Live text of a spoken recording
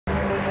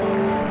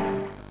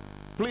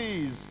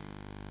Please,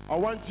 I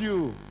want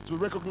you to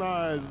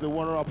recognize the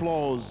one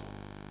applause.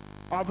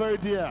 Our very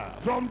dear.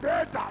 From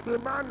data, the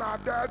man are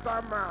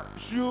data man.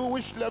 You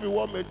which level you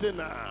want maintain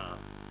now?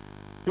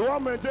 You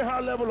want maintain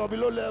high level or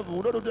below level?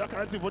 We don't do the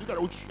accounting for this.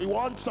 You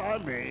want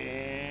time,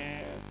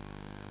 man.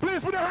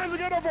 Please put your hands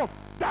together for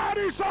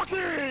Daddy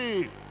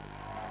Shoki.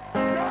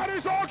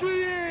 Daddy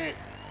Shoki.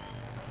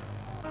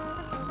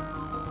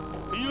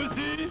 You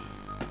see,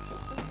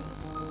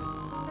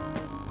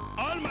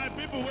 all my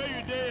people where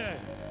you there.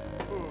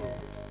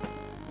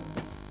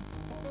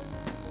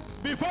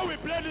 Before we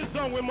play this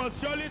song, we must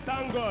surely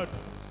thank God.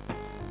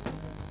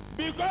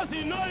 Because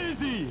it's not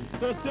easy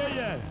to stay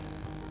here.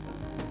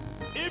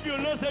 If you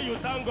know, say you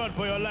thank God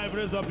for your life,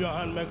 raise up your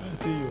hand, make me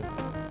see you.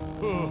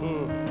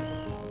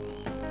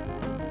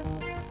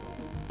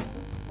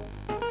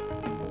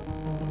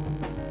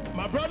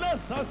 My brothers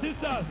and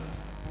sisters,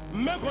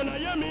 make on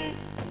hear me.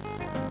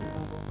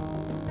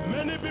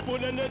 Many people,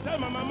 then they tell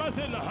my mama,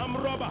 say, I'm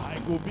robber, I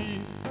go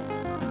be.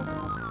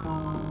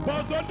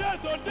 But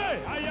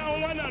today, I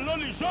am one and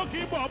only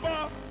Shoki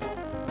Baba.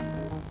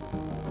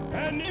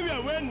 And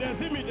even when they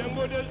see me, they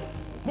go, they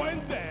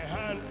point their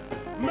hand.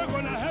 They're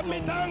gonna help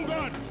me thank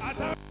God. I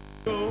thank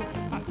God,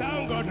 I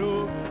thank God,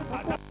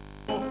 I thank God.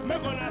 They're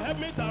gonna help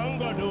me thank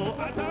God,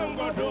 I thank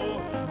God,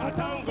 I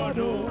thank God,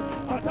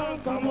 I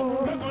thank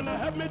God. They're gonna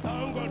help me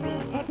thank God,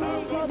 I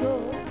thank God,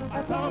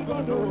 I thank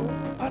God,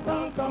 I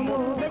thank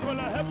God. They're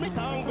gonna help me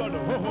thank God, I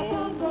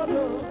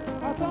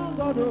thank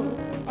God,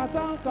 I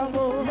thank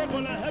God. They're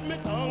gonna help me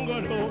thank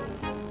God.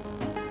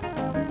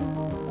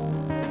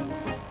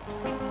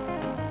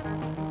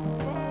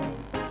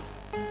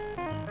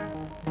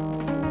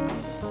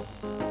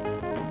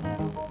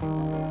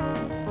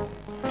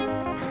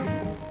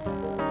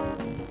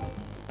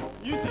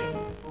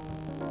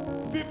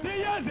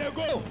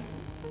 Ago,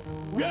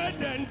 where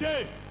then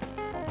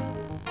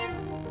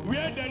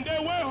they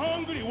were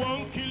hungry,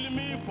 won't kill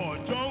me for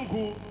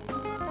jungle.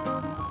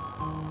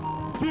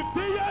 50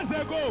 years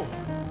ago,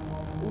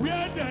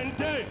 where then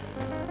they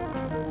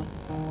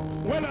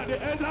when I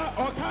enter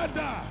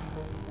Okada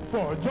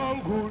for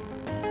jungle.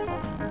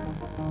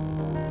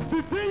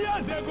 50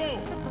 years ago,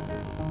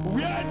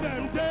 where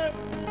then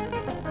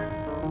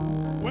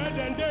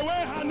they were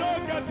I no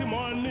get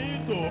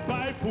money to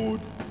buy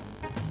food.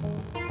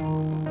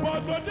 But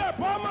today,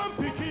 poor man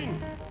picking,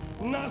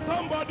 now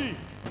somebody,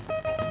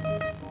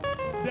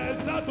 they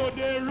start to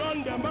they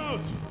run them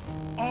out,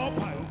 up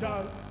and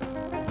down.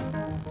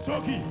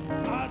 Shoki,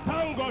 I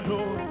thank God,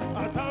 I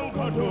thank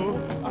God,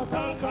 I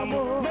thank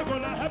God. They're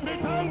gonna help me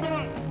thank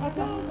God. I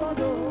thank God,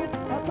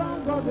 I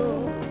thank God,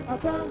 I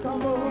thank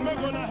God. They're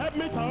gonna help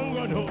me thank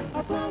God.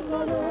 I thank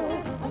God,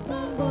 I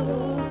thank God,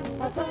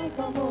 I thank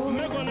God.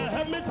 They're gonna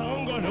help me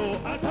thank God.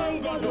 I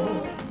thank God,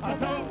 I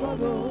thank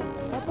God,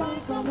 I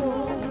thank God.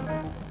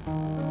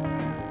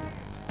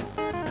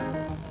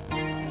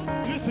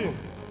 Listen,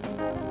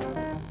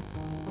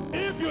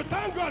 if you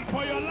thank God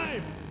for your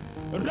life,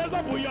 raise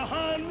up with your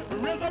hand,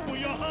 raise up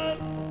with your hand.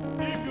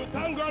 If you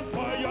thank God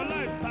for your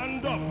life,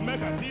 stand up,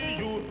 make I see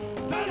you.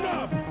 Stand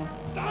up,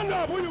 stand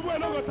up. Who you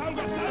going to go thank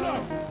God? Stand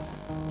up.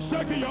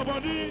 Shaking your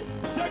body,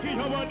 shaking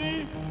your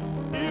body.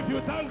 If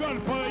you thank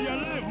God for your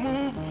life,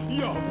 move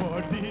your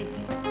body.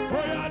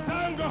 Oh yeah,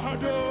 thank God,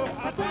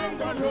 I thank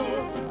God,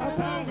 I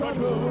thank God,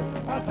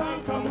 I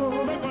thank God.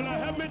 They're gonna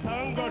help me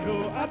thank God,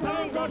 I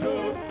thank God,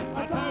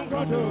 I thank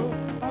God,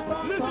 I thank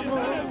God. Listen,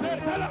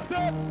 tell them,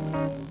 say,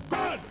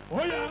 God,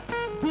 oh yeah,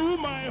 do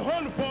my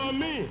own for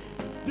me.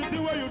 The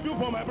thing what you do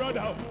for my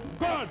brother.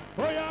 God,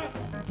 oh yeah,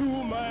 do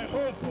my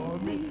own for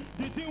me.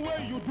 The thing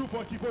what you do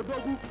for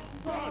Chifodogu.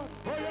 God,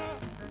 oh yeah,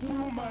 do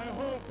my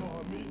own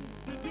for me.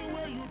 The thing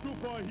what you do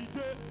for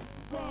Hije.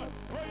 God,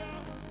 oh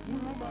yeah, do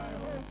my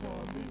own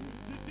for me.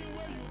 The thing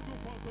what you do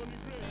for Tony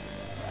Gray.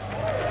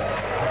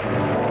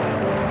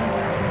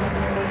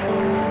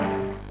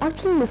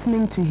 Actually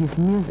listening to his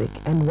music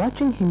and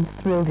watching him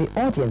thrill the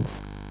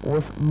audience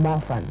was more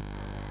fun.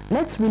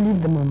 Let's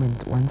relive the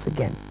moment once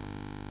again.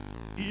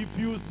 If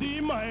you see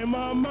my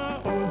mama,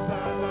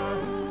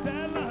 Hosanna,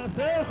 tell her,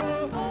 say,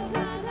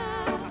 Hosanna,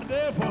 I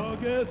dey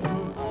forget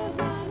you,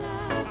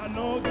 Hosanna, I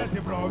no get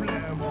a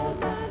problem.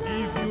 Hosanna.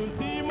 If you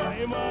see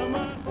my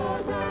mama,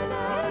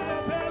 Hosanna,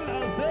 tell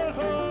her, say,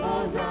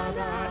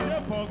 Hosanna, I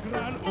dey for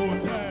Grand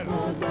Hotel,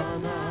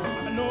 Hosanna,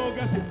 I no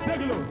get it. Take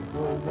a look.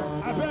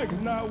 Hosanna. I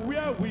beg, now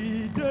where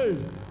we dey?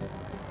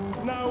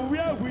 Now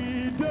where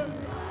we dey?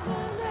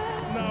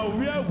 Now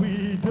where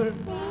we dey?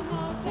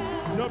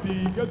 No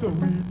be ghetto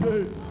we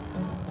dey,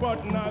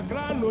 but na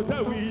Grand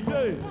Hotel we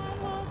dey.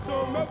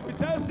 So make we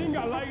tell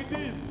singer like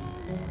this,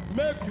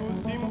 make you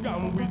sing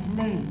am with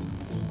me.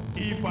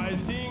 If I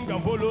sing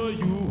and follow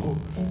you,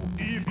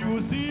 if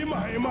you see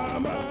my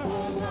mama,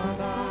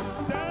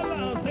 tell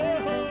her say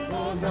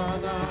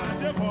Hosanna,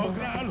 I dey for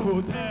Grand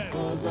Hotel,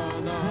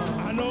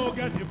 I no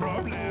get the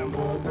problem.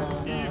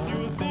 If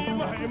you see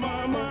my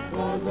mama,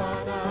 tell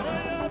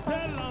her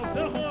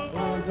say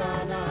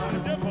Hosanna, I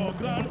dey for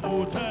Grand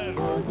Hotel,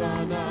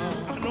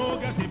 I no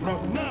get the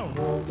problem. Now,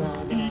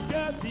 he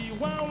get the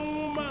one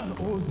woman,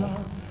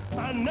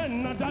 And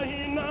then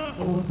Dinah,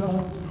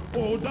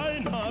 oh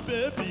Dinah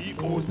baby,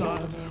 oh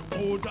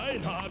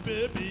Dinah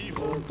baby,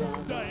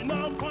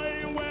 Dinah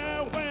fine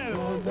well.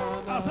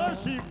 I said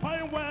she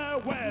fine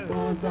well.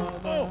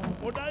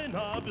 Oh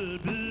Dinah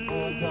baby,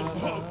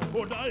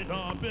 oh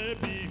Dinah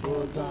baby,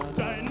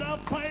 Dinah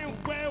fine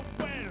well.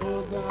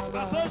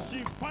 I said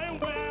she fine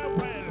well.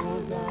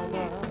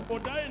 Oh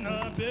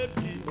Dinah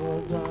baby,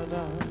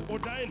 oh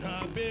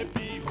Dinah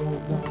baby,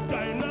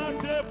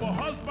 Dinah there for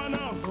husband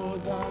house,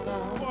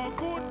 for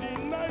good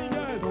in 9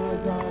 years.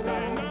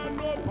 Dinah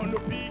no on the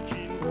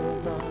peaking,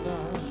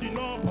 she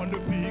no on the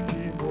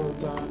peaking.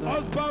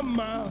 Husband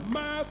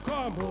mama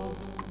come,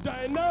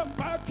 Dinah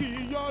pack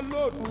your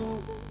load.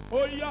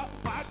 Oh yeah,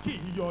 pack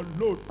your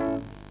load.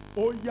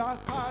 Oh yeah,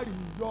 carry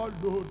your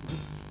load.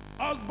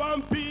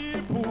 Husband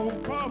people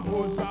come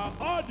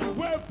all the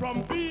way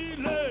from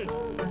village.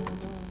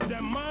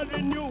 The man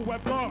new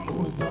weapon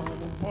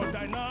for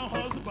Dinah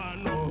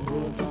husband.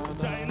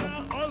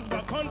 Dinah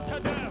husband come to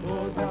them.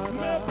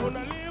 Make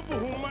una leave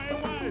my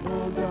wife.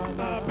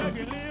 I beg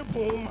you leave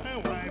my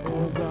wife.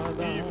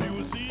 If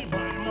you see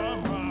my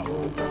mama,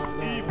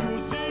 if you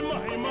see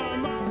my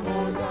mama,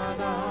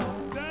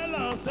 tell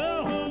her say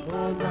home.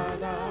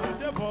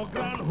 They for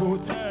Grand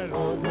Hotel.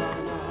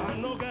 I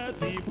no get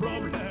the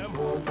problem.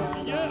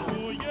 Yeah,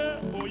 oh yeah,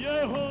 oh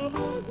yeah, oh.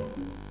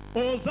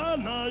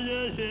 Hosanna,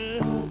 yeah, yeah.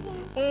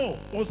 Oh,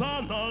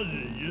 Hosanna,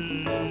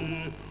 yeah,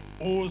 yeah.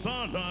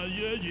 Hosanna,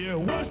 yeah, yeah.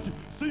 Watch,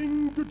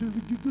 sing a dill,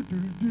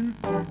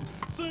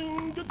 sing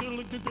a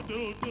dill,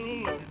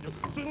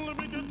 sing a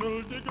big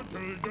dill,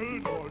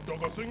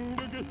 sing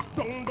a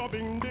dong da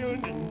bing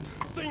ding ding,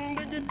 sing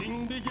a ding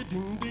ding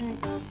ding,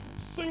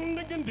 sing a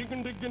ding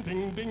ding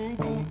ding ding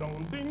dong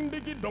dong ding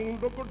ding dong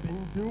dong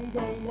ding ding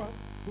wang wang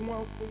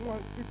wang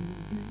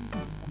ding ding.